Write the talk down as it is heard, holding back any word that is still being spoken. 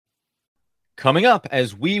Coming up,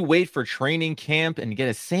 as we wait for training camp and get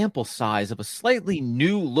a sample size of a slightly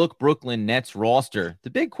new look Brooklyn Nets roster,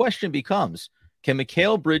 the big question becomes, can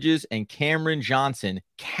Mikal Bridges and Cameron Johnson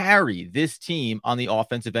carry this team on the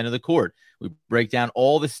offensive end of the court? We break down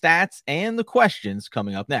all the stats and the questions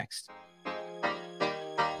coming up next.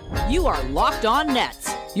 You are Locked On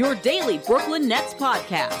Nets, your daily Brooklyn Nets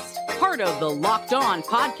podcast. Part of the Locked On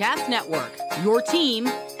Podcast Network, your team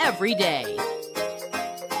every day.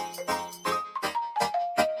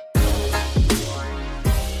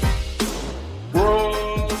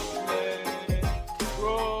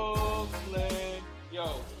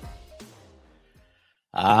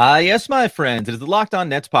 Yes, my friends. It is the Locked On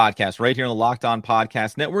Nets podcast right here on the Locked On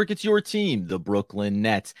Podcast Network. It's your team, the Brooklyn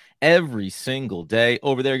Nets, every single day.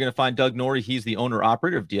 Over there, you're going to find Doug Norrie. He's the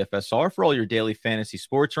owner-operator of DFSR for all your daily fantasy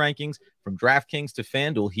sports rankings. From DraftKings to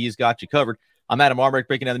FanDuel, he's got you covered. I'm Adam Arbright,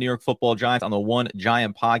 breaking down the New York Football Giants on the One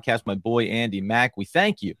Giant podcast. My boy, Andy Mack, we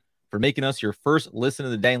thank you for making us your first listen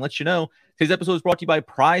of the day. And let you know, today's episode is brought to you by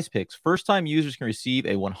Prize Picks. First-time users can receive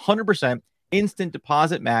a 100% instant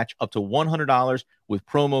deposit match up to $100 with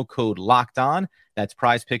promo code Locked On. That's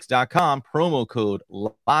prizepicks.com, promo code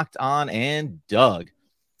Locked On. And Doug,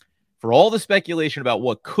 for all the speculation about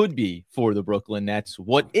what could be for the Brooklyn Nets,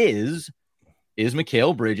 what is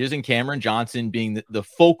Mikal Bridges and Cameron Johnson being the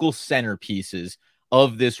focal centerpieces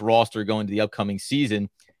of this roster going to the upcoming season.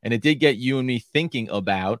 And it did get you and me thinking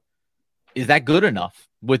about, is that good enough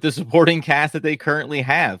with the supporting cast that they currently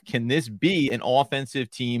have? Can this be an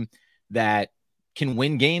offensive team that can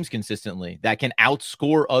win games consistently, that can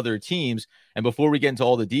outscore other teams? And before we get into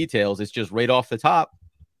all the details, it's just right off the top,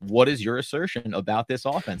 what is your assertion about this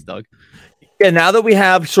offense, Doug? Yeah, now that we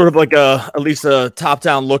have sort of like at least a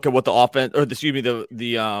top-down look at what the offense, or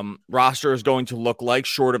the roster is going to look like,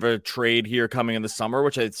 short of a trade here coming in the summer,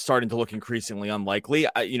 which is starting to look increasingly unlikely.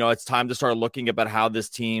 It's time to start looking about how this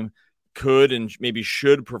team could and maybe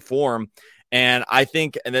should perform. And I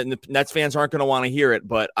think, and then the Nets fans aren't going to want to hear it,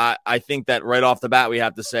 but I think that right off the bat, we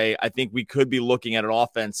have to say, I think we could be looking at an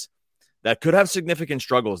offense that could have significant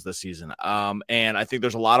struggles this season. And I think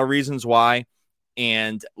there's a lot of reasons why.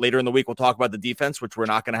 And later in the week, we'll talk about the defense, which we're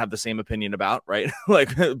not going to have the same opinion about, right?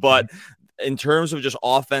 But in terms of just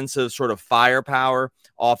offensive sort of firepower,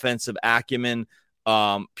 offensive acumen,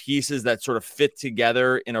 pieces that sort of fit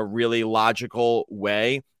together in a really logical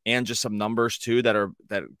way, and just some numbers too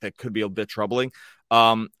that could be a bit troubling.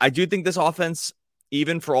 I do think this offense,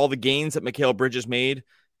 even for all the gains that Mikal Bridges made,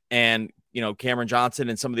 and Cameron Johnson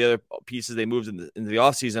and some of the other pieces they moved into the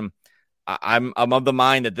offseason, I'm of the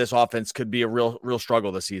mind that this offense could be a real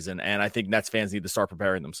struggle this season, and I think Nets fans need to start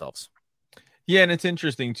preparing themselves. Yeah, and it's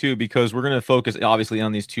interesting, too, because we're going to focus, obviously,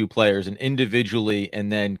 on these two players and individually and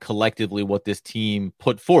then collectively what this team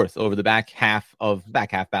put forth over the back half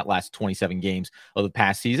that last 27 games of the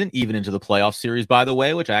past season, even into the playoff series, by the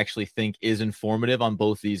way, which I actually think is informative on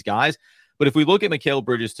both these guys. But if we look at Mikal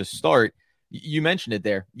Bridges to start, you mentioned it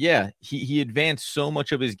there. Yeah, he advanced so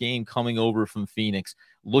much of his game coming over from Phoenix,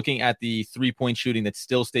 looking at the three-point shooting that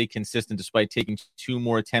still stayed consistent despite taking 2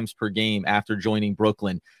 more attempts per game after joining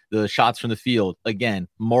Brooklyn. The shots from the field, again,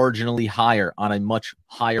 marginally higher on a much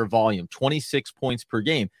higher volume, 26 points per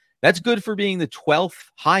game. That's good for being the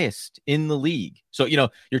 12th highest in the league. So,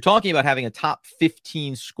 you're talking about having a top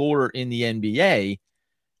 15 scorer in the NBA,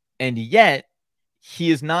 and yet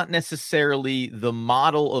he is not necessarily the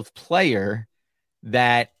model of player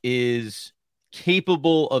that is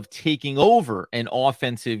capable of taking over an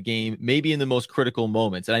offensive game, maybe in the most critical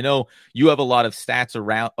moments. And I know you have a lot of stats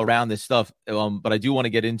around this stuff, but I do want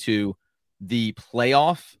to get into the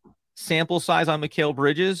playoff sample size on Mikal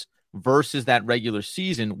Bridges versus that regular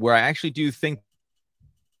season, where I actually do think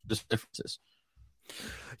there's differences.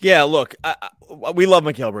 Yeah, look, we love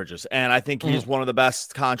Mikal Bridges, and I think he's one of the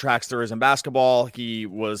best contracts there is in basketball. He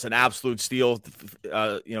was an absolute steal,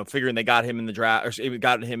 figuring they got him in the draft, or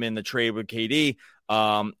got him in the trade with KD,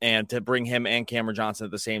 and to bring him and Cameron Johnson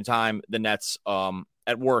at the same time, the Nets,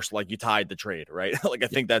 at worst, you tied the trade, right? I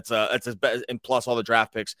think that's as best, and plus all the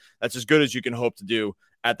draft picks, that's as good as you can hope to do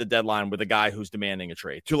at the deadline with a guy who's demanding a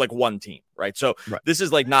trade to one team, right? So This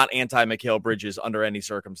is not anti-Mikal Bridges under any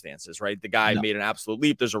circumstances, right? The guy made an absolute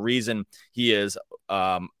leap. There's a reason he is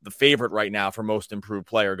the favorite right now for most improved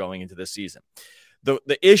player going into this season.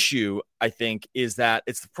 The issue, I think, is that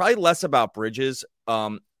it's probably less about Bridges,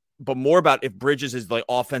 but more about if Bridges is the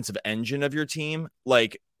offensive engine of your team,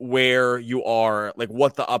 where you are,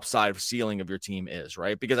 what the upside ceiling of your team is,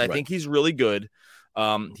 right? Because I think he's really good.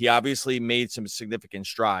 He obviously made some significant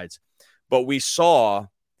strides, but we saw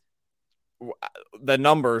the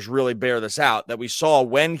numbers really bear this out, that we saw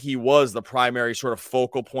when he was the primary sort of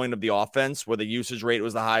focal point of the offense, where the usage rate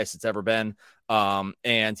was the highest it's ever been.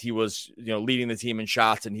 And he was, leading the team in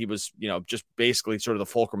shots, and he was, just basically sort of the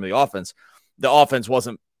fulcrum of the offense. The offense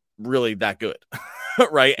wasn't really that good.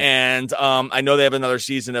 Right. And I know they have another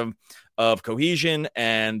season of cohesion,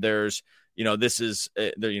 and there's, this is,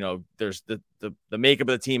 there's the makeup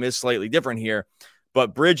of the team is slightly different here,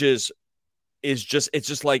 but Bridges is just, it's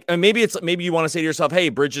just like, and maybe you want to say to yourself, hey,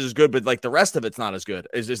 Bridges is good, but like the rest of it's not as good.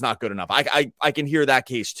 It's not good enough. I can hear that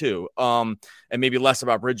case too. And maybe less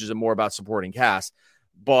about Bridges and more about supporting cast,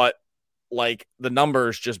 but like the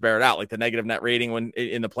numbers just bear it out. Like the negative net rating when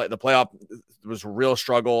in the playoff was a real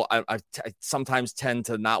struggle. I sometimes tend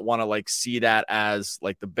to not want to like see that as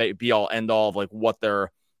like the be all end all of like what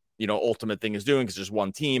their, ultimate thing is doing, because there's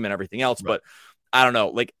one team and everything else. Right. But I don't know,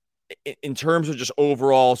 like in terms of just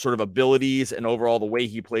overall sort of abilities and overall the way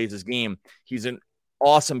he plays his game, he's an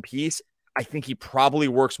awesome piece. I think he probably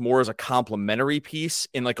works more as a complementary piece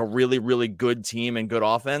in like a really, really good team and good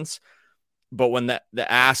offense. But when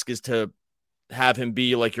the ask is to have him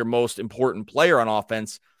be like your most important player on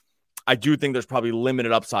offense, I do think there's probably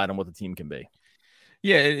limited upside on what the team can be.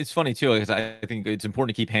 Yeah, it's funny too, because I think it's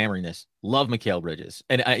important to keep hammering this. Love Mikal Bridges.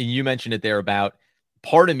 And you mentioned it there about,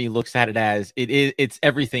 part of me looks at it as it's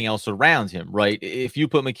everything else around him, right? If you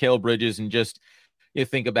put Mikal Bridges and just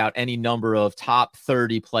think about any number of top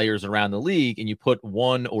 30 players around the league, and you put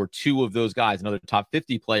one or two of those guys, another top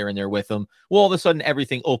 50 player in there with them, well, all of a sudden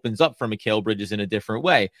everything opens up for Mikal Bridges in a different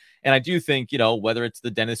way. And I do think, whether it's the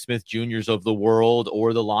Dennis Smith Juniors of the world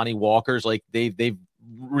or the Lonnie Walkers, like they've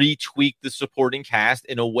retweaked the supporting cast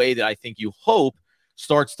in a way that I think you hope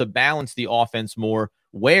starts to balance the offense more,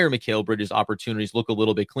 where Mikal Bridges' opportunities look a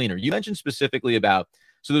little bit cleaner. You mentioned specifically about,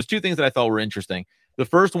 so there's two things that I thought were interesting. The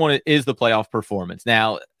first one is the playoff performance.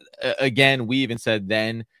 Now, again, we even said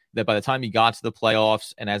then that by the time he got to the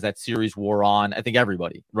playoffs and as that series wore on, I think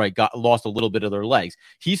everybody, right, lost a little bit of their legs.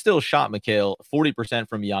 He still shot Mikal 40%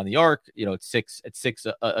 from beyond the arc, at six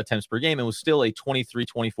attempts per game, and was still a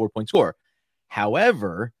 24 point score.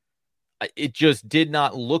 However, it just did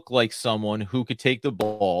not look like someone who could take the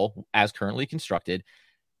ball as currently constructed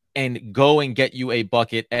and go and get you a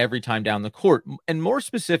bucket every time down the court. And more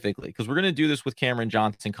specifically, because we're going to do this with Cameron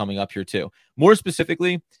Johnson coming up here too. More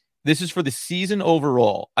specifically, this is for the season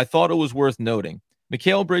overall. I thought it was worth noting.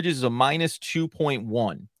 Mikal Bridges is a minus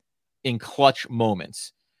 2.1 in clutch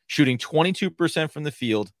moments, shooting 22% from the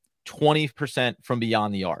field, 20% from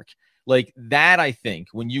beyond the arc. Like that, I think,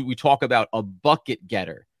 when we talk about a bucket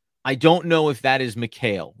getter, I don't know if that is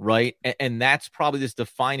Mikal, right? And that's probably this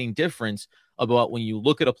defining difference about when you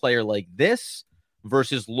look at a player like this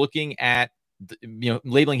versus looking at,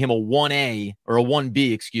 labeling him a 1A or a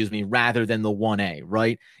 1B, rather than the 1A,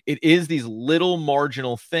 right? It is these little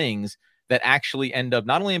marginal things that actually end up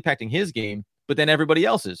not only impacting his game, but then everybody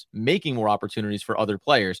else's, making more opportunities for other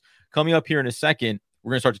players. Coming up here in a second,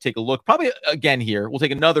 we're going to start to take a look, probably again here, we'll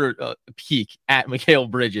take another peek at Mikal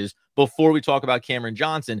Bridges before we talk about Cameron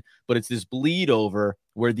Johnson, but it's this bleed over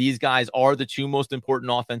where these guys are the two most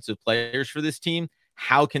important offensive players for this team.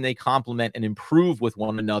 How can they complement and improve with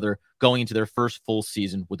one another going into their first full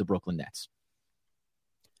season with the Brooklyn Nets?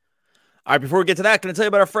 All right, before we get to that, going to tell you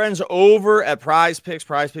about our friends over at Prize Picks.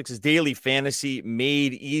 Prize Picks is daily fantasy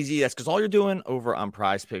made easy. That's because all you're doing over on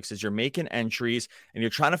Prize Picks is you're making entries and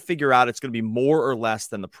you're trying to figure out it's going to be more or less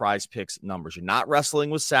than the Prize Picks numbers. You're not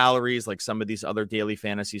wrestling with salaries like some of these other daily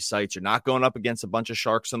fantasy sites. You're not going up against a bunch of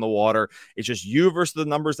sharks in the water. It's just you versus the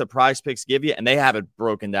numbers that Prize Picks give you, and they have it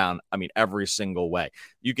broken down, every single way.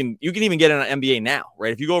 You can even get an NBA now,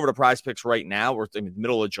 right? If you go over to Prize Picks right now, or in the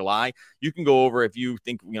middle of July, you can go over if you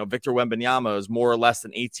think, Victor Wembanyama is more or less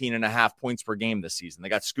than 18.5 points per game this season. They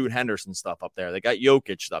got Scoot Henderson stuff up there. They got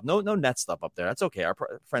Jokic stuff. No net stuff up there. That's okay. Our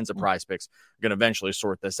friends at Prize Picks are going to eventually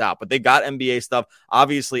sort this out. But they got NBA stuff.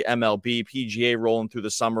 Obviously, MLB, PGA rolling through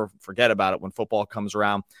the summer. Forget about it when football comes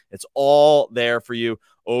around. It's all there for you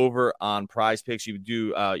over on Prize Picks. You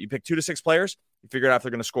pick 2 to 6 players. You figure out if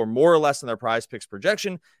they're going to score more or less than their Prize Picks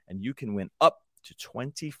projection, and you can win up to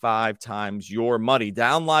 25 times your money.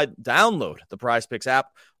 Download the Prize Picks app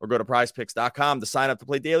or go to prizepicks.com to sign up to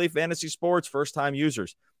play daily fantasy sports. First-time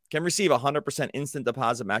users can receive a 100% instant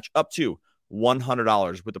deposit match up to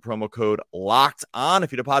 $100 with the promo code LOCKED ON.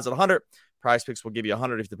 If you deposit 100, Prize Picks will give you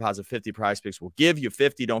 100. If you deposit 50, Prize Picks will give you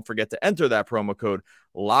 50. Don't forget to enter that promo code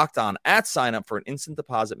LOCKED ON at sign up for an instant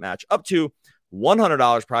deposit match up to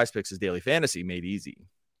 $100. Prize Picks is daily fantasy made easy.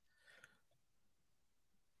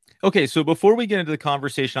 Okay, so before we get into the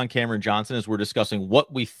conversation on Cameron Johnson, as we're discussing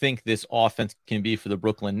what we think this offense can be for the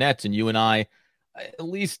Brooklyn Nets, and you and I at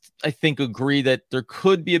least I think agree that there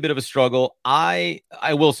could be a bit of a struggle. I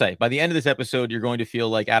will say by the end of this episode, you're going to feel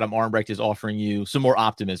like Adam Armbrecht is offering you some more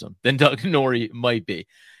optimism than Doug Norrie might be.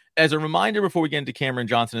 As a reminder, before we get into Cameron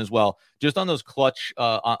Johnson as well, just on those clutch,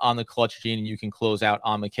 on the clutch gene, and you can close out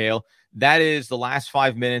on Mikal. That is the last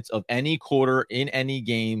 5 minutes of any quarter in any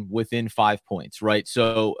game within 5 points, right?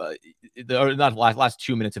 So, not last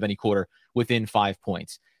 2 minutes of any quarter within 5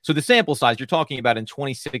 points. So the sample size you're talking about in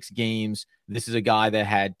 26 games, this is a guy that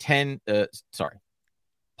had 10,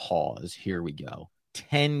 pause, here we go.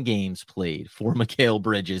 10 games played for Mikal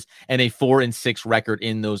Bridges and a 4-6 record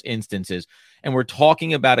in those instances. And we're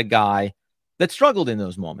talking about a guy that struggled in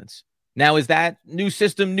those moments. Now, is that new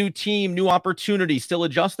system, new team, new opportunity still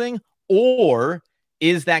adjusting? Or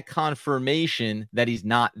is that confirmation that he's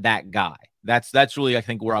not that guy? That's really, I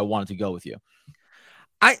think, where I wanted to go with you.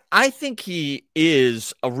 I think he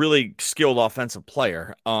is a really skilled offensive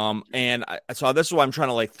player. So this is why I'm trying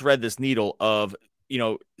to like thread this needle of,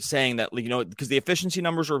 saying that, because the efficiency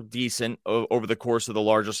numbers are decent over the course of the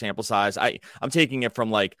larger sample size. I'm taking it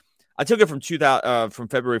from I took it from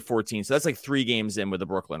February 14th. So that's like 3 games in with the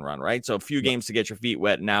Brooklyn run, right? So a few games to get your feet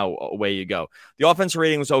wet. Now away you go. The offensive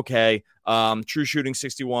rating was okay. True shooting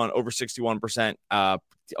over 61%.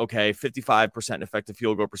 Okay, 55% effective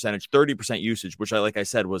field goal percentage, 30% usage, which like I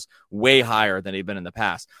said, was way higher than they've been in the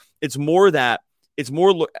past.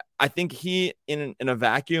 I think he in a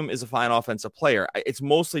vacuum is a fine offensive player. It's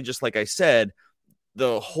mostly just like I said,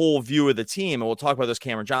 the whole view of the team, and we'll talk about this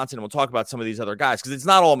Cameron Johnson, and we'll talk about some of these other guys because it's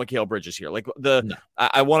not all Mikal Bridges here.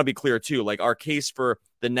 I want to be clear too. Like our case for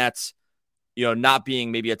the Nets, not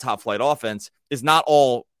being maybe a top flight offense is not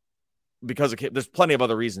all because there's plenty of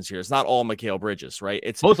other reasons here. It's not all Mikal Bridges, right?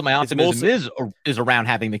 It's most of my optimism is around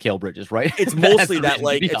having Mikal Bridges, right? It's mostly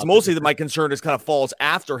that my concern is kind of falls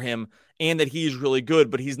after him and that he's really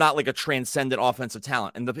good, but he's not like a transcendent offensive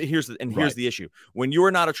talent. And here's the issue. When you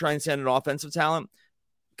are not a transcendent offensive talent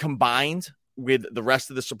combined with the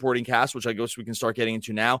rest of the supporting cast, which I guess we can start getting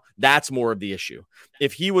into now, that's more of the issue.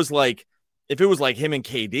 If it was like him and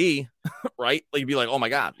KD, right? Like you'd be like, oh my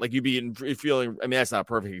God, like you'd be feeling, I mean, that's not a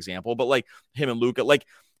perfect example, but like him and Luka, like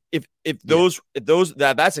if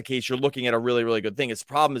that's the case, you're looking at a really, really good thing. Its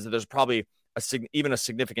problem is that there's probably even a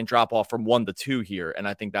significant drop off from 1 to 2 here. And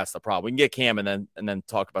I think that's the problem. We can get Cam and then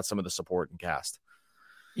talk about some of the support and cast.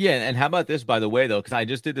 Yeah, and how about this, by the way, though, because I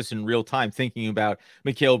just did this in real time thinking about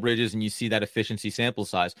Mikal Bridges, and you see that efficiency sample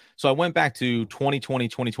size. So I went back to 2020,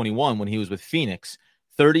 2021 when he was with Phoenix,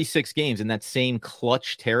 36 games in that same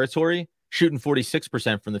clutch territory, shooting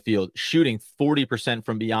 46% from the field, shooting 40%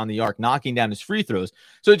 from beyond the arc, knocking down his free throws.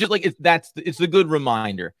 So it's just like it's a good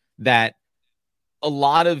reminder that a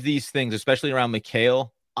lot of these things, especially around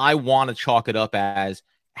Mikal, I want to chalk it up as,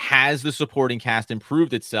 has the supporting cast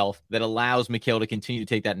improved itself that allows Mikal to continue to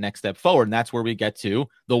take that next step forward? And that's where we get to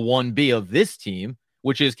the 1B of this team,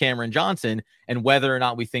 which is Cameron Johnson, and whether or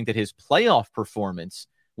not we think that his playoff performance,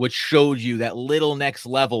 which showed you that little next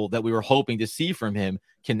level that we were hoping to see from him,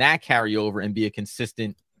 can that carry over and be a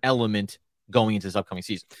consistent element going into this upcoming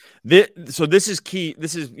season? So this is key.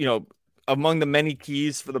 This is, among the many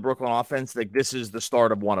keys for the Brooklyn offense, like this is the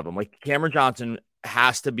start of one of them. Like Cameron Johnson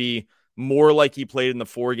has to be more like he played in the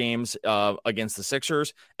 4 games against the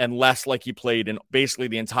Sixers and less like he played in basically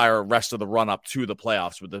the entire rest of the run up to the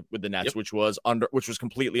playoffs with the Nets, yep. which was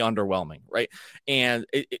completely underwhelming. Right. And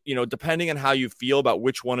depending on how you feel about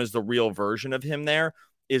which one is the real version of him, there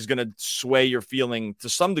is going to sway your feeling to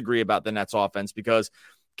some degree about the Nets offense, because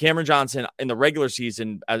Cameron Johnson in the regular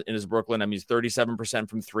season in his Brooklyn, I mean, he's 37%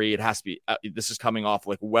 from 3. It has to be, this is coming off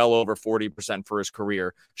like well over 40% for his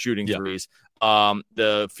career shooting threes.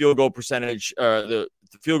 The field goal percentage, the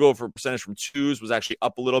field goal for percentage from 2s was actually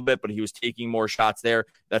up a little bit, but he was taking more shots there.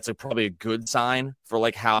 That's probably a good sign for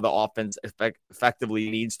like how the offense effectively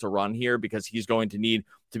needs to run here, because he's going to need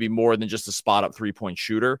to be more than just a spot up 3-point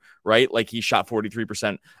shooter, right? Like he shot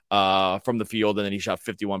 43% from the field, and then he shot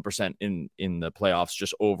 51% in the playoffs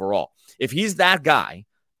just overall. If he's that guy,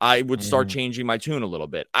 I would start changing my tune a little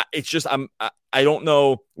bit. I don't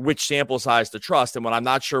know which sample size to trust, and when I'm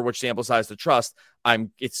not sure which sample size to trust,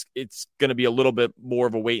 it's going to be a little bit more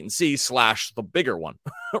of a wait and see / the bigger one,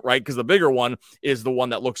 right? Because the bigger one is the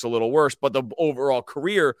one that looks a little worse, but the overall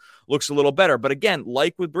career looks a little better. But again,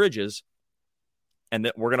 like with Bridges, and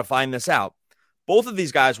that we're going to find this out, both of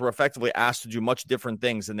these guys were effectively asked to do much different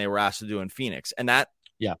things than they were asked to do in Phoenix, and that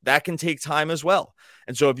can take time as well.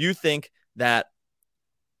 And so if you think that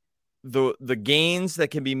the gains that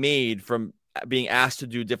can be made from being asked to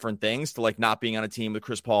do different things, to like not being on a team with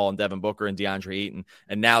Chris Paul and Devin Booker and DeAndre Ayton,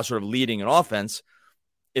 and now sort of leading an offense,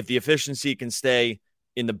 if the efficiency can stay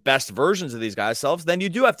in the best versions of these guys' selves, then you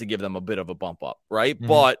do have to give them a bit of a bump up, right? Mm-hmm.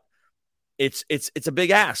 But it's a big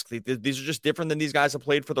ask. These are just different than these guys have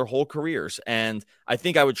played for their whole careers. And I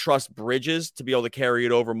think I would trust Bridges to be able to carry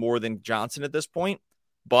it over more than Johnson at this point.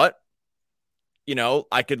 But,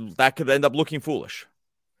 that could end up looking foolish.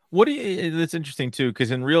 That's interesting too,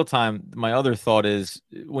 because in real time, my other thought is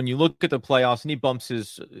when you look at the playoffs and he bumps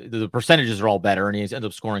the percentages are all better and he ends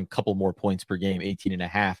up scoring a couple more points per game,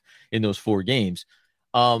 18.5 in those 4 games.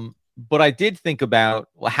 But I did think about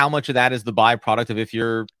how much of that is the byproduct of if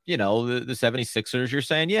you're, the 76ers, you're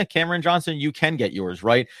saying, yeah, Cameron Johnson, you can get yours,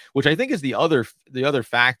 right? Which I think is the other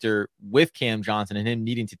factor with Cam Johnson and him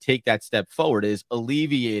needing to take that step forward is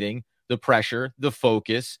alleviating the pressure, the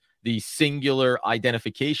focus, the singular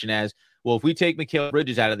identification as, well, if we take Mikal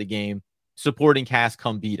Bridges out of the game, supporting cast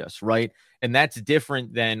come beat us, right? And that's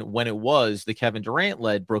different than when it was the Kevin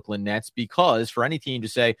Durant-led Brooklyn Nets, because for any team to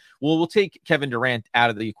say, well, we'll take Kevin Durant out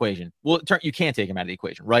of the equation. Well, you can't take him out of the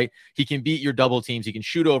equation, right? He can beat your double teams. He can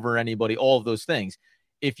shoot over anybody, all of those things.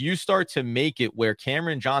 If you start to make it where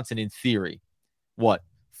Cameron Johnson, in theory,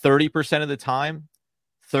 30% of the time,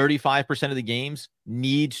 35% of the games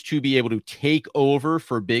needs to be able to take over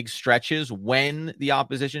for big stretches when the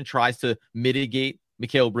opposition tries to mitigate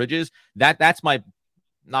Mikal Bridges, that's my,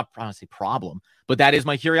 not honestly problem, but that is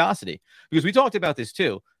my curiosity, because we talked about this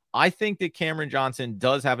too. I think that Cameron Johnson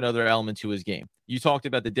does have another element to his game. You talked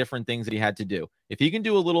about the different things that he had to do. If he can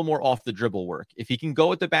do a little more off the dribble work, if he can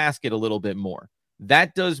go at the basket a little bit more,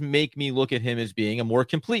 that does make me look at him as being a more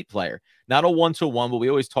complete player, not a one-to-one, but we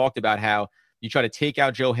always talked about how you try to take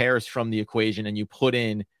out Joe Harris from the equation and you put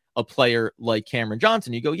in a player like Cameron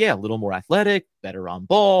Johnson. You go, yeah, a little more athletic, better on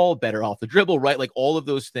ball, better off the dribble, right? Like all of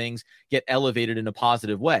those things get elevated in a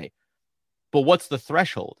positive way. But what's the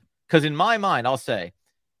threshold? Because in my mind, I'll say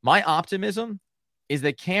my optimism is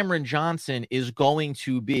that Cameron Johnson is going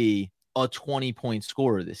to be a 20-point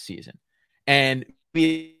scorer this season. And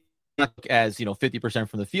be as, 50%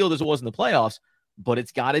 from the field as it was in the playoffs, but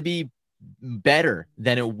it's got to be better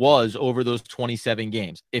than it was over those 27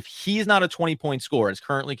 games. If he's not a 20-point scorer as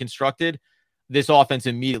currently constructed, this offense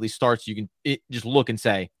immediately starts. You can just look and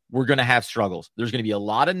say, we're going to have struggles. There's going to be a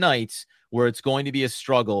lot of nights where it's going to be a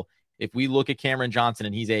struggle. If we look at Cameron Johnson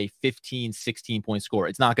and he's a 15, 16-point scorer,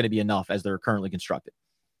 it's not going to be enough as they're currently constructed.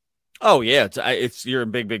 Oh yeah, you're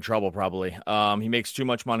in big trouble probably. He makes too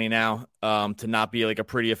much money now to not be like a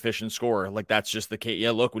pretty efficient scorer. Like that's just the case.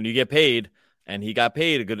 Yeah, look, when you get paid. And he got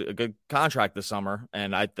paid a good contract this summer,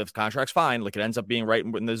 and the contract's fine. Like it ends up being right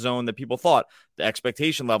in the zone that people thought. The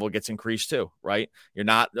expectation level gets increased too, right? You're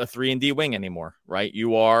not a 3-and-D wing anymore, right?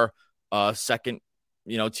 You are a second,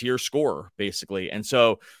 tier scorer basically. And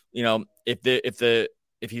so,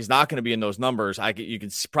 if he's not going to be in those numbers, you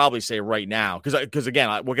can probably say right now, because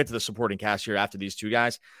again, we'll get to the supporting cast here after these two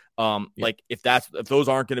guys. Like if those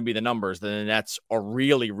aren't going to be the numbers, then the Nets are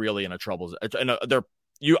really, really in a trouble. And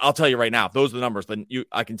I'll tell you right now, if those are the numbers, then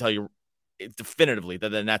I can tell you definitively that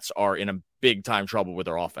the Nets are in a big time trouble with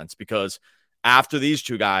their offense, because after these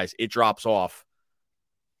two guys, it drops off.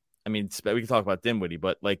 I mean, we can talk about Dinwiddie,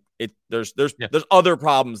 but like there's other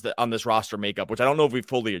problems that on this roster makeup, which I don't know if we've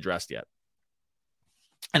fully addressed yet.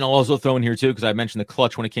 And I'll also throw in here too, because I mentioned the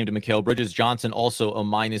clutch when it came to Mikal Bridges. Johnson also a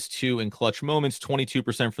 -2 in clutch moments,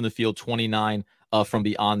 22% from the field, 29 from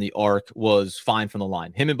beyond the arc, was fine from the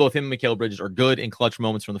line. Both him and Mikal Bridges are good in clutch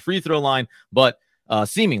moments from the free throw line, but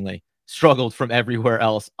seemingly struggled from everywhere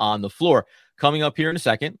else on the floor. Coming up here in a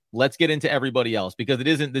second, let's get into everybody else, because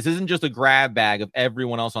this isn't just a grab bag of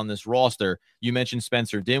everyone else on this roster. You mentioned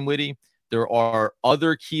Spencer Dinwiddie. There are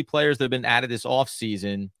other key players that have been added this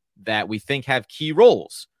offseason that we think have key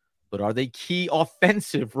roles, but are they key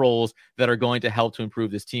offensive roles that are going to help to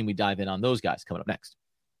improve this team? We dive in on those guys coming up next.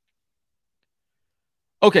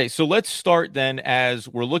 Okay, so let's start then as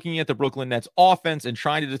we're looking at the Brooklyn Nets offense and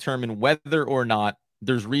trying to determine whether or not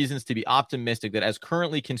there's reasons to be optimistic that as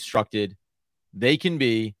currently constructed, they can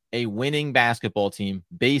be a winning basketball team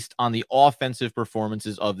based on the offensive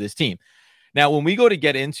performances of this team. Now, when we go to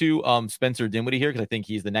get into Spencer Dinwiddie here, because I think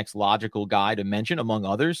he's the next logical guy to mention among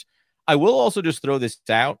others, I will also just throw this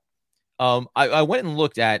out. I went and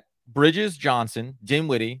looked at Bridges, Johnson,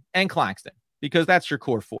 Dinwiddie, and Claxton, because that's your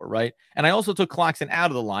core four, right? And I also took Claxton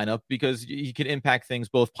out of the lineup because he can impact things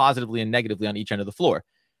both positively and negatively on each end of the floor.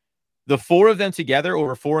 The four of them together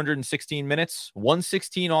over 416 minutes,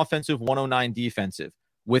 116 offensive, 109 defensive.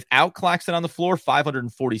 Without Claxton on the floor,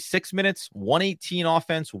 546 minutes, 118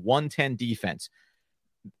 offense, 110 defense.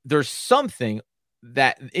 There's something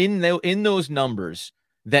that in those numbers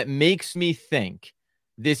that makes me think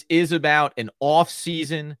this is about an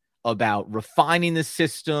off-season about refining the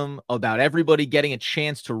system, about everybody getting a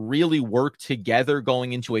chance to really work together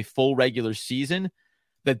going into a full regular season,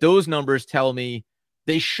 that those numbers tell me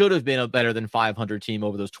they should have been a better than 500 team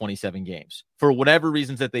over those 27 games. For whatever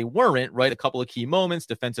reasons that they weren't, right? A couple of key moments,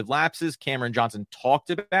 defensive lapses. Cameron Johnson talked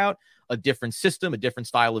about a different system, a different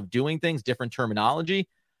style of doing things, different terminology.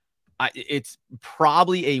 It's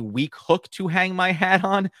probably a weak hook to hang my hat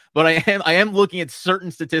on, but I am looking at certain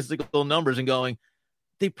statistical numbers and going,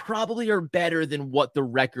 they probably are better than what the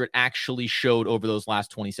record actually showed over those last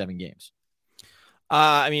 27 games.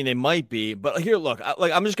 I memean, they might be, but here, look,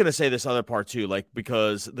 I'm just going to say this other part too,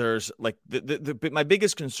 because there's my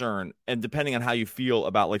biggest concern, and depending on how you feel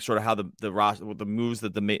about sort of how the moves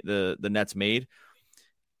that the Nets made,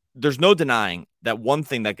 there's no denying that one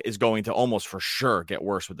thing that is going to almost for sure get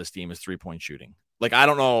worse with this team is 3-point shooting. I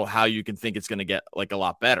don't know how you can think it's going to get a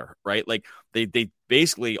lot better, right? They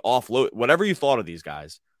basically offload whatever you thought of these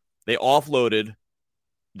guys. They offloaded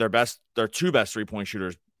their two best 3-point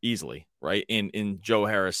shooters easily, right? In Joe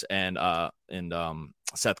Harris and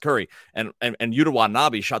Seth Curry, and Yuta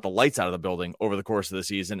Watanabe shot the lights out of the building over the course of the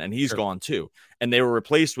season, and he's gone too. And they were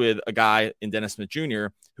replaced with a guy in Dennis Smith Jr.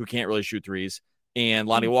 who can't really shoot threes, and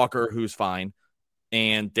Lonnie Walker, who's fine,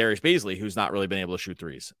 and Darius Baisley, who's not really been able to shoot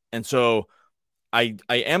threes. And so I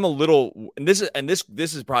am a little, and this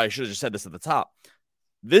is probably, I should have just said this at the top.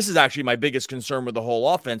 This is actually my biggest concern with the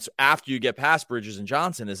whole offense after you get past Bridges and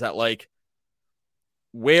Johnson, is that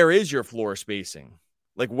where is your floor spacing?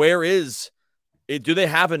 Where is it? Do they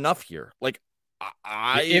have enough here?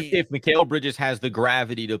 If Mikal Bridges has the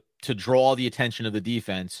gravity to draw the attention of the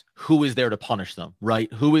defense, who is there to punish them,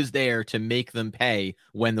 right? Who is there to make them pay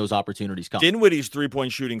when those opportunities come? Dinwiddie's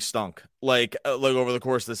 3-point shooting stunk over the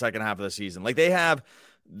course of the second half of the season. They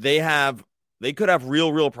could have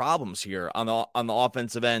real problems here on the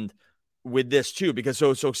offensive end with this too, because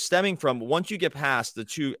so stemming from once you get past the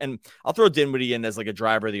two, and I'll throw Dinwiddie in as a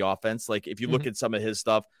driver of the offense. If you look at some of his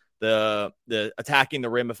stuff, the attacking the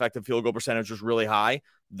rim effective field goal percentage was really high.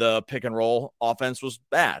 The pick and roll offense was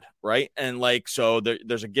bad, right? And so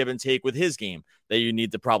there's a give and take with his game that you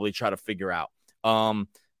need to probably try to figure out.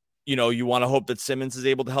 You want to hope that Simmons is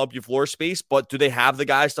able to help you floor space, but do they have the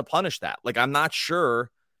guys to punish that? I'm not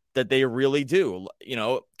sure that they really do.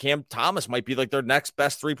 Cam Thomas might be their next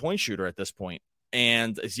best 3-point shooter at this point.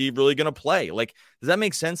 And is he really going to play? Does that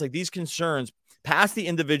make sense? These concerns past the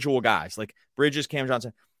individual guys, Bridges, Cam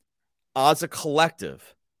Johnson, as a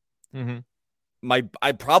collective, my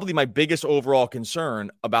biggest overall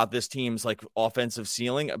concern about this team's offensive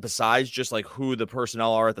ceiling, besides just who the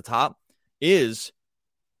personnel are at the top, is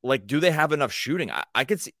do they have enough shooting? I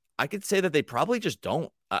could say that they probably just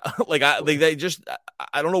don't. I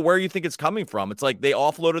don't know where you think it's coming from. It's they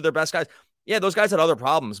offloaded their best guys. Yeah, those guys had other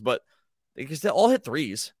problems, but they all hit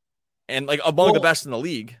threes and among the best in the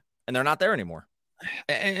league, and they're not there anymore.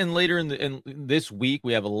 And later in this week,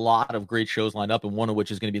 we have a lot of great shows lined up, and one of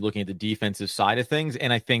which is going to be looking at the defensive side of things.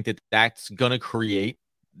 And I think that that's going to create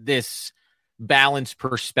this balanced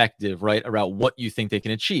perspective, right, about what you think they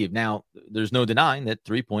can achieve. Now, there's no denying that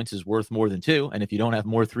 3 points is worth more than 2. And if you don't have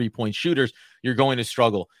more 3-point shooters, you're going to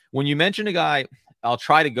struggle. When you mention a guy, I'll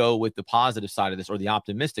try to go with the positive side of this, or the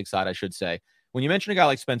optimistic side, I should say. When you mention a guy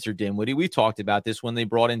like Spencer Dinwiddie, we talked about this when they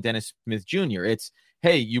brought in Dennis Smith Jr. It's,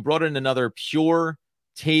 hey, you brought in another pure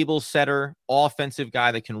table setter, offensive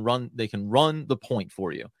guy that can run the point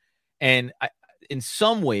for you. And in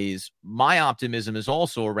some ways, my optimism is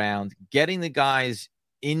also around getting the guys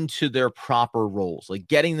into their proper roles,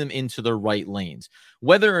 getting them into the right lanes.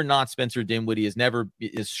 Whether or not Spencer Dinwiddie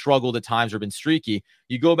has struggled at times or been streaky,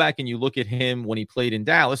 you go back and you look at him when he played in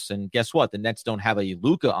Dallas, and guess what? The Nets don't have a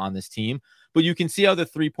Luka on this team, but you can see how the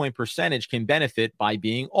 3-point percentage can benefit by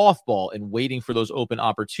being off ball and waiting for those open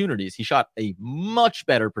opportunities. He shot a much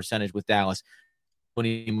better percentage with Dallas when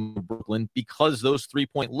he moved to Brooklyn because those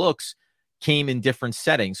 3-point looks came in different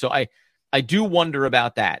settings. So I do wonder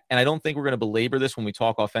about that. And I don't think we're going to belabor this when we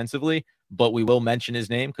talk offensively, but we will mention his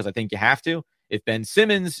name because I think you have to. If Ben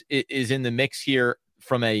Simmons is in the mix here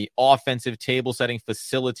from a offensive table setting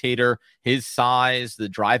facilitator, his size, the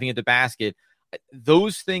driving at the basket,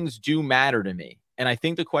 those things do matter to me. And I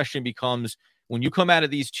think the question becomes, when you come out of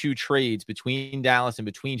these two trades between Dallas and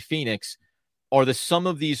between Phoenix, are the sum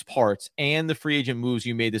of these parts and the free agent moves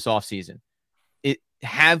you made this offseason,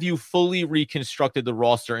 have you fully reconstructed the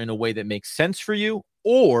roster in a way that makes sense for you?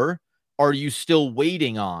 Or are you still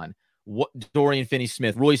waiting on what Dorian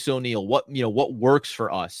Finney-Smith, Royce O'Neal, what works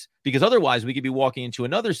for us? Because otherwise we could be walking into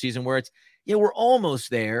another season where it's, we're almost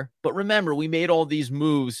there, but remember, we made all these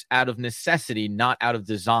moves out of necessity, not out of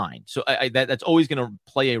design. So that's always going to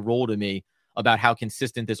play a role to me about how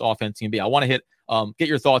consistent this offense can be. I want to get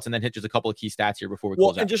your thoughts and then hit just a couple of key stats here before we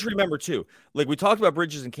close out. And just remember too, like we talked about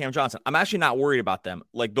Bridges and Cam Johnson. I'm actually not worried about them.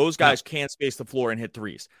 Like those guys can space the floor and hit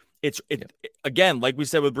threes. Again, like we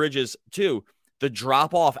said with Bridges too, the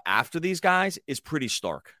drop off after these guys is pretty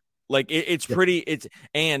stark. Like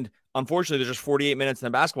and unfortunately there's just 48 minutes in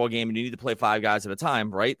a basketball game and you need to play 5 guys at a time,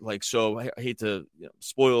 right? Like, so I hate to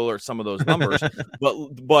spoil or some of those numbers,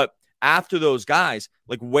 but after those guys,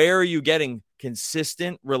 like where are you getting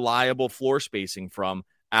consistent, reliable floor spacing from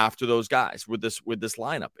after those guys with this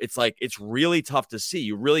lineup? It's like, it's really tough to see.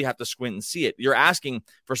 You really have to squint and see it. You're asking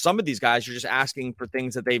for some of these guys, you're just asking for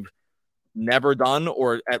things that they've never done,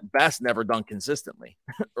 or at best never done consistently,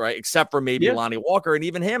 right? Except for maybe Lonnie Walker, and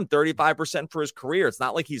even him, 35% for his career. It's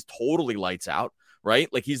not like he's totally lights out, right?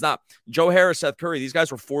 Like he's not Joe Harris, Seth Curry. These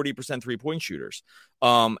guys were 40% 3-point shooters.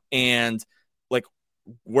 And like,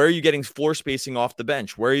 where are you getting floor spacing off the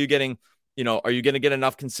bench? Where are you getting, are you going to get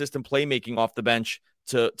enough consistent playmaking off the bench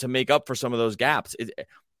to make up for some of those gaps?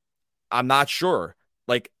 I'm not sure.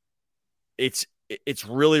 Like it's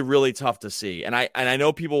really, really tough to see. And I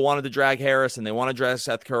know people wanted to drag Harris and they want to drag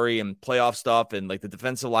Seth Curry and playoff stuff and like the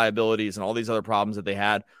defensive liabilities and all these other problems that they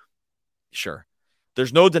had. Sure.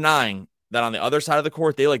 There's no denying that on the other side of the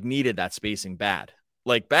court, they like needed that spacing bad.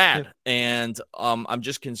 Yeah. And I'm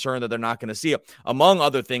just concerned that they're not going to see it, among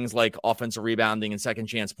other things like offensive rebounding and second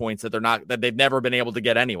chance points that they've never been able to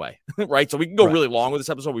get anyway. Right. So we can go really long with this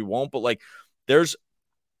episode. We won't, but like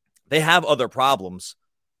they have other problems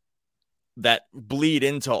that bleed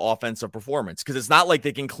into offensive performance, because it's not like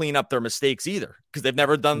they can clean up their mistakes either, because they've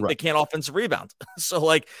never done, they can't offensive rebound. So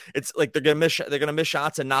like, it's like they're going to miss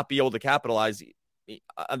shots and not be able to capitalize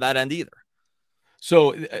on that end either.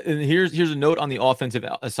 So and here's a note on the offensive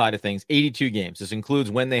side of things. 82 games. This includes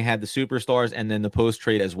when they had the superstars and then the post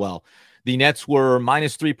trade as well. The Nets were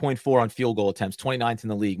minus 3.4 on field goal attempts, 29th in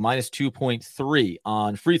the league, minus 2.3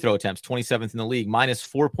 on free throw attempts, 27th in the league, minus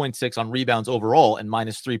 4.6 on rebounds overall, and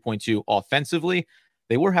minus 3.2 offensively.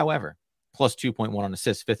 They were, however, plus 2.1 on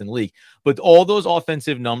assists, 5th in the league. But all those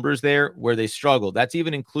offensive numbers there where they struggled, that's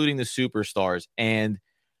even including the superstars. And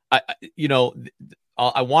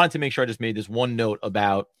I wanted to make sure I just made this one note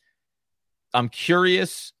about, I'm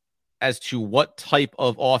curious as to what type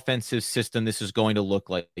of offensive system this is going to look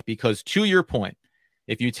like. Because to your point,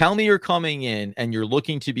 if you tell me you're coming in and you're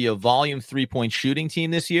looking to be a volume 3-point shooting team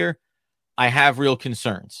this year, I have real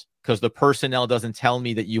concerns because the personnel doesn't tell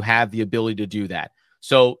me that you have the ability to do that.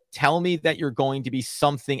 So tell me that you're going to be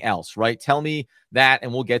something else, right? Tell me that,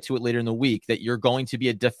 and we'll get to it later in the week, that you're going to be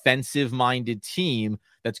a defensive-minded team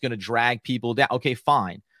that's going to drag people down. Okay,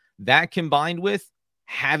 fine. That combined with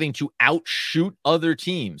having to outshoot other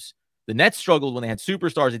teams. The Nets struggled when they had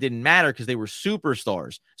superstars. It didn't matter because they were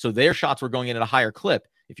superstars. So their shots were going in at a higher clip.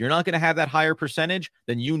 If you're not going to have that higher percentage,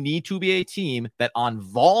 then you need to be a team that on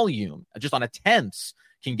volume, just on attempts,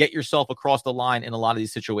 can get yourself across the line in a lot of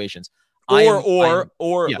these situations.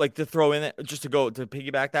 Or like to throw in it, just to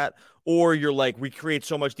piggyback that, or you're like, we create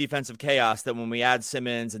so much defensive chaos that when we add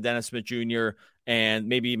Simmons and Dennis Smith Jr. and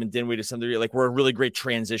maybe even Dinwiddie to some degree, like we're a really great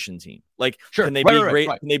transition team. Like, sure, can they be great?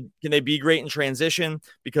 Right. Can they be great in transition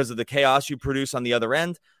because of the chaos you produce on the other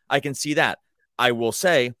end? I can see that. I will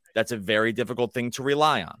say that's a very difficult thing to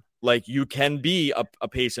rely on. Like, you can be a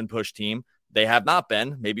pace and push team. They have not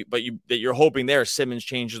been, maybe, but you're hoping there Simmons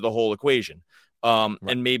changes the whole equation.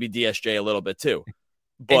 And maybe DSJ a little bit too.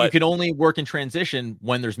 But and you can only work in transition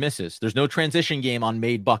when there's misses. There's no transition game on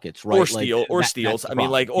made buckets, right? Or steals. I mean,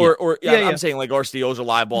 like, I'm saying like, or steals or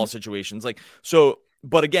live ball situations. Like, so,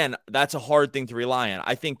 but again, that's a hard thing to rely on.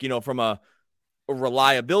 I think, from a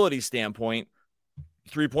reliability standpoint,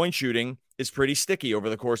 3-point shooting is pretty sticky over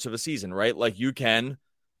the course of a season, right? Like you'll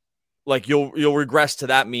regress to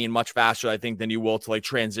that mean much faster, I think, than you will to like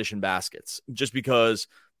transition baskets, just because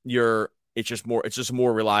it's just a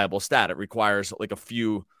more reliable stat. It requires like a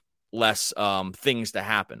few less things to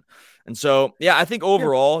happen. And so, yeah, I think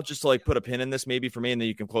overall, just to like put a pin in this maybe for me, and then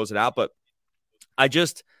you can close it out. But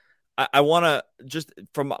I want to just,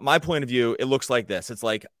 from my point of view, it looks like this. It's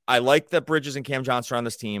like, I like that Bridges and Cam Johnson are on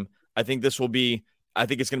this team. I think it's going to be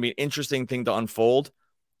an interesting thing to unfold.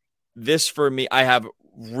 This, for me, I have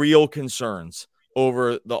real concerns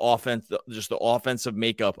over the offense, just the offensive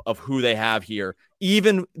makeup of who they have here,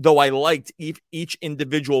 even though I liked each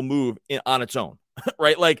individual move on its own,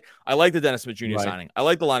 right? Like, I like the Dennis Smith Jr. signing. I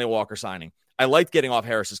like the Lonnie Walker signing. I liked getting off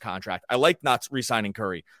Harris's contract. I like not re-signing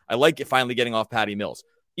Curry. I like finally getting off Patty Mills.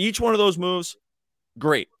 Each one of those moves,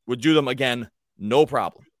 great. Would do them again, no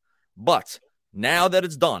problem. But now that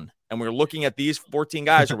it's done, and we're looking at these 14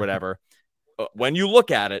 guys or whatever, when you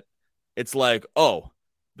look at it, it's like, oh,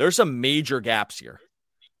 there's some major gaps here.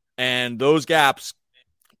 And those gaps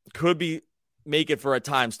could make it for at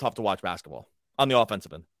times tough to watch basketball on the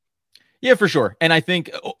offensive end. Yeah, for sure. And I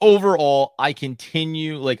think overall, I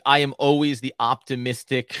am always the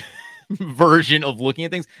optimistic version of looking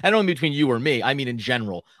at things. I don't mean between you or me. I mean, in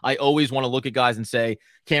general, I always want to look at guys and say,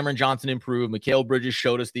 Cameron Johnson improved. Mikal Bridges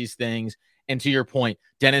showed us these things. And to your point,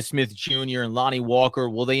 Dennis Smith Jr. and Lonnie Walker,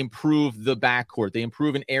 will they improve the backcourt? They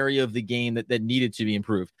improve an area of the game that needed to be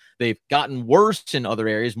improved. They've gotten worse in other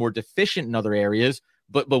areas, more deficient in other areas.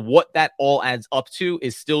 But what that all adds up to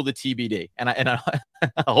is still the TBD. And I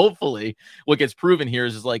hopefully what gets proven here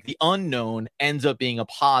is like the unknown ends up being a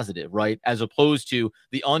positive, right? As opposed to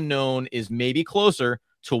the unknown is maybe closer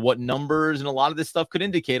to what numbers and a lot of this stuff could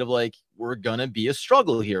indicate of like, we're going to be a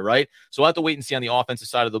struggle here, right? So we'll have to wait and see on the offensive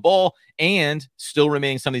side of the ball, and still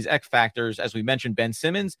remaining some of these X factors, as we mentioned, Ben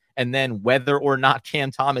Simmons, and then whether or not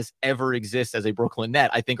Cam Thomas ever exists as a Brooklyn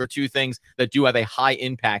Net, I think are two things that do have a high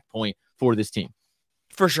impact point for this team.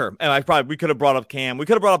 For sure. And we could have brought up Cam. We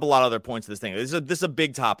could have brought up a lot of other points of this thing. This is a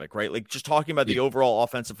big topic, right? Like just talking about the overall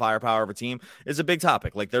offensive firepower of a team is a big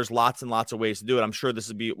topic. Like there's lots and lots of ways to do it. I'm sure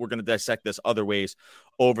we're going to dissect this other ways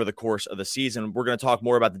over the course of the season. We're going to talk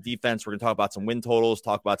more about the defense. We're going to talk about some win totals,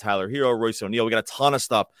 talk about Tyler Hero, Royce O'Neal. We got a ton of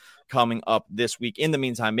stuff coming up this week. In the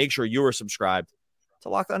meantime, make sure you are subscribed to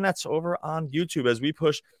Locked On Nets over on YouTube as we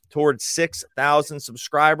push towards 6,000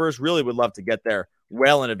 subscribers. Really would love to get there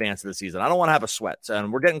well in advance of the season. I don't want to have a sweat,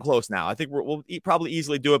 and we're getting close now. I think we'll probably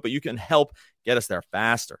easily do it, but you can help get us there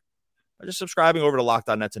faster by just subscribing over to Locked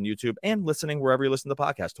On Nets on YouTube and listening wherever you listen to the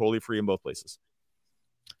podcast. Totally free in both places.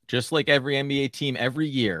 Just like every NBA team every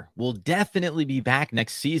year, we'll definitely be back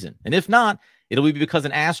next season. And if not, it'll be because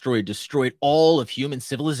an asteroid destroyed all of human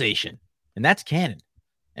civilization. And that's canon.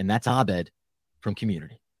 And that's Abed from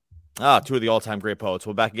Community. Two of the all-time great poets.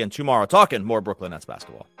 We'll be back again tomorrow talking more Brooklyn Nets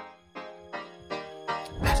basketball.